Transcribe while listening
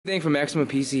Thank from Maximum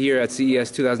PC here at CES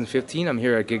 2015. I'm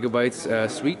here at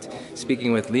Gigabyte's suite,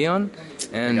 speaking with Leon.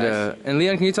 And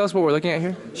Leon, can you tell us what we're looking at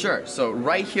here? Sure. So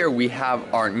right here we have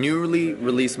our newly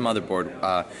released motherboard.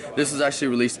 This was actually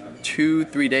released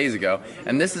 2-3 days ago,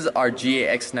 and this is our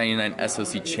x99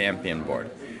 SoC Champion board.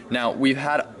 Now, we've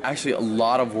had actually a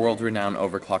lot of world-renowned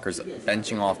overclockers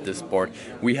benching off this board.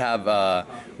 We have an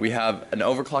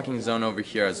overclocking zone over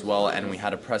here as well, and we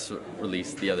had a press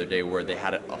release the other day where they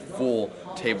had a full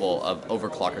table of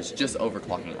overclockers just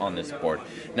overclocking on this board.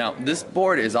 Now, this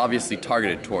board is obviously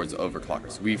targeted towards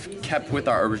overclockers. We've kept with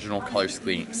our original color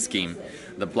scheme,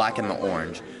 the black and the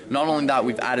orange. Not only that,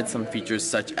 we've added some features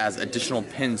such as additional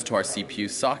pins to our CPU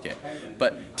socket.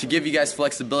 But to give you guys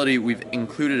flexibility, we've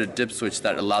included a dip switch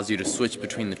that allows you to switch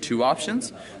between the two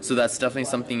options. So that's definitely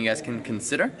something you guys can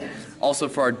consider. Also,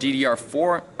 for our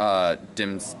DDR4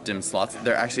 DIMM slots,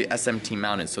 they're actually SMT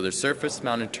mounted, so they're surface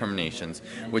mounted terminations,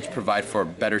 which provide for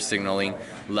better signaling,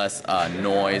 less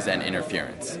noise and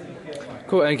interference.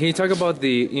 Cool. And can you talk about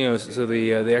the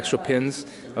extra pins?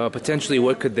 Potentially,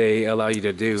 what could they allow you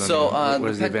to do? So, what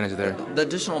is the advantage there? The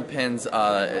additional pins,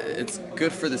 it's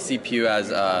good for the CPU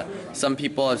as some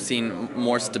people have seen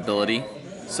more stability.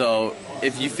 So,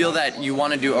 if you feel that you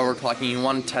want to do overclocking, you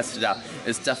want to test it out,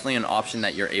 it's definitely an option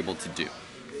that you're able to do.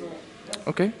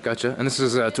 Okay, gotcha. And this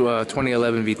is a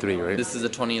 2011 V3, right? This is a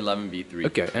 2011 V3.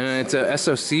 Okay, and it's a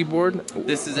SoC board?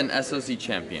 This is an SoC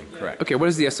Champion, correct. Okay, what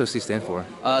does the SoC stand for?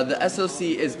 The SoC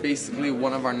is basically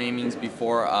one of our namings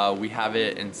before. We have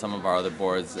it in some of our other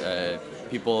boards.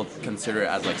 People consider it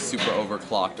as like super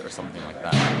overclocked or something like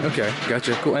that. Okay,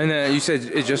 gotcha, cool. And you said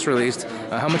it just released.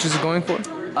 How much is it going for?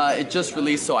 It just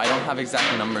released, so I don't have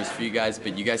exact numbers for you guys,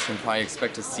 but you guys can probably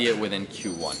expect to see it within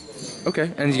Q1.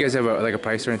 Okay, and do you guys have a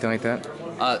price or anything like that?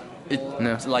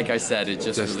 No. Like I said, it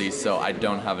just released, so I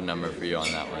don't have a number for you on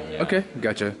that one yet. Okay,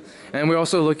 gotcha. And we're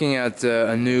also looking at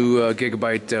a new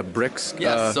Gigabyte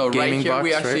Brix so gaming right here box,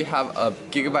 we actually right? have a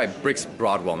Gigabyte Brix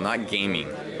Broadwell, not gaming.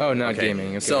 Oh, not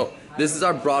gaming. Okay. So this is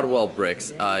our Broadwell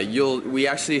Brix. We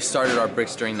actually started our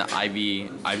Brix during the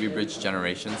Ivy Bridge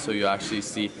generation, so you'll actually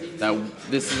see that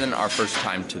this isn't our first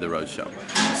time to the roadshow.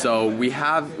 So we'll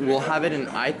have it in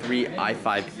i3,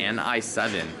 i5, and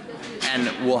i7,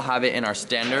 and we'll have it in our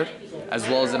standard as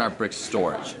well as in our Brix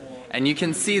storage. And you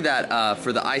can see that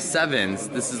for the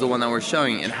i7s, this is the one that we're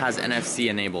showing, it has NFC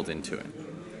enabled into it.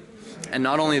 And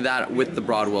not only that, with the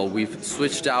Broadwell, we've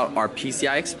switched out our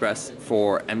PCI Express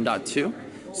for M.2.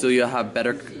 So you'll have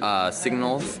better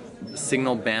signal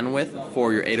bandwidth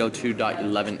for your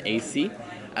 802.11 AC,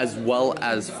 as well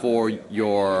as for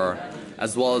your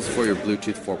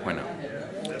Bluetooth 4.0.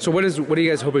 So what are you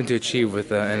guys hoping to achieve with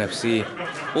NFC?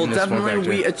 Well,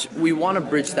 definitely we want to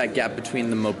bridge that gap between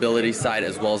the mobility side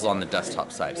as well as on the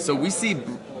desktop side. So we see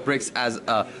Brix as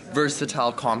a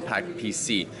versatile compact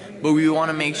PC, but we want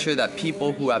to make sure that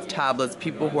people who have tablets,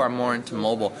 people who are more into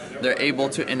mobile, they're able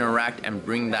to interact and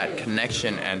bring that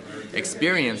connection and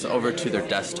experience over to their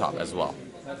desktop as well.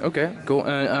 Okay, cool.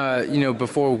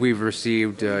 Before we've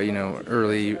received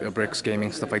early Brix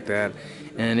gaming stuff like that,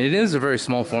 and it is a very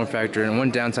small form factor. And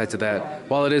one downside to that,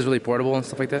 while it is really portable and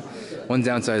stuff like that, one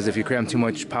downside is if you cram too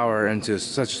much power into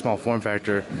such a small form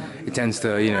factor, it tends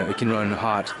to it can run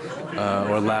hot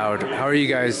or loud. How are you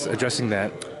guys addressing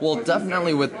that? Well,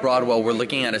 definitely with Broadwell, we're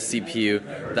looking at a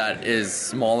CPU that is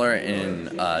smaller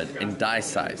in die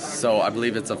size. So I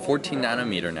believe it's a 14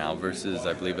 nanometer now versus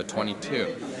I believe a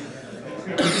 22.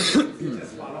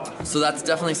 So that's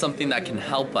definitely something that can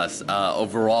help us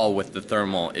overall with the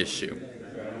thermal issue.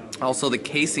 Also, the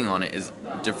casing on it is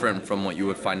different from what you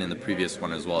would find in the previous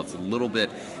one as well. It's a little bit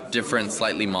different,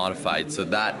 slightly modified, so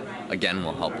that again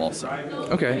will help also.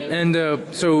 Okay, and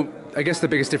so I guess the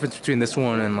biggest difference between this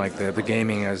one and like the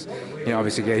gaming is,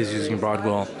 obviously guys using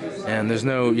Broadwell, and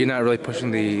you're not really pushing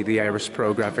the Iris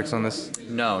Pro graphics on this.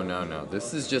 No.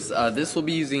 This is just this will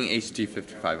be using HD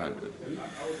 5500.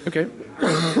 Okay.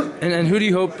 And who do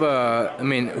you hope,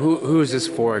 who is this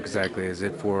for exactly? Is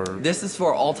it for... This is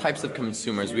for all types of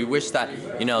consumers. We wish that,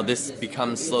 this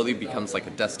slowly becomes like a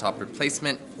desktop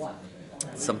replacement.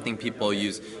 Something people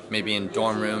use maybe in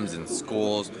dorm rooms, in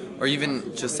schools, or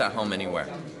even just at home anywhere.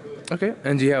 Okay.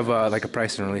 And do you have like a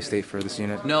price and release date for this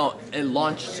unit? No, it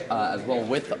launched as well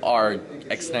with our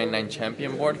x99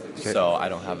 Champion board, so I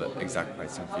don't have an exact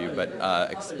pricing for you, but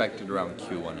expected around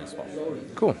Q1 as well.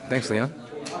 Cool. Thanks, Leon.